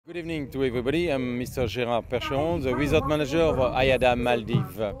Good evening to everybody. I'm Mr. Gerard Percheron, the resort manager of Ayada,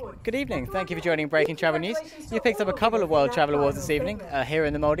 Maldives. Good evening. Thank you for joining Breaking Travel News. You picked up a couple of World Travel Awards this evening here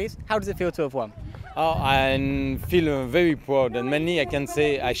in the Maldives. How does it feel to have won? I feel very proud, and mainly I can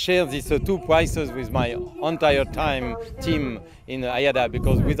say I share these two prizes with my entire team in Ayada,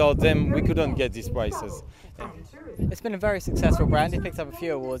 because without them we couldn't get these prizes. It's been a very successful brand. You picked up a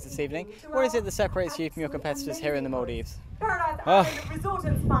few awards this evening. What is it that separates you from your competitors here in the Maldives?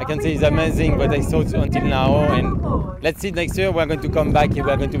 I can say it's amazing what I saw until now, and let's see, next year we're going to come back, we're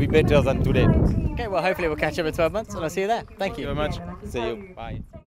going to be better than today. Okay, well hopefully we'll catch up in 12 months and I'll see you there. Thank you. Thank you very much. See you. Bye.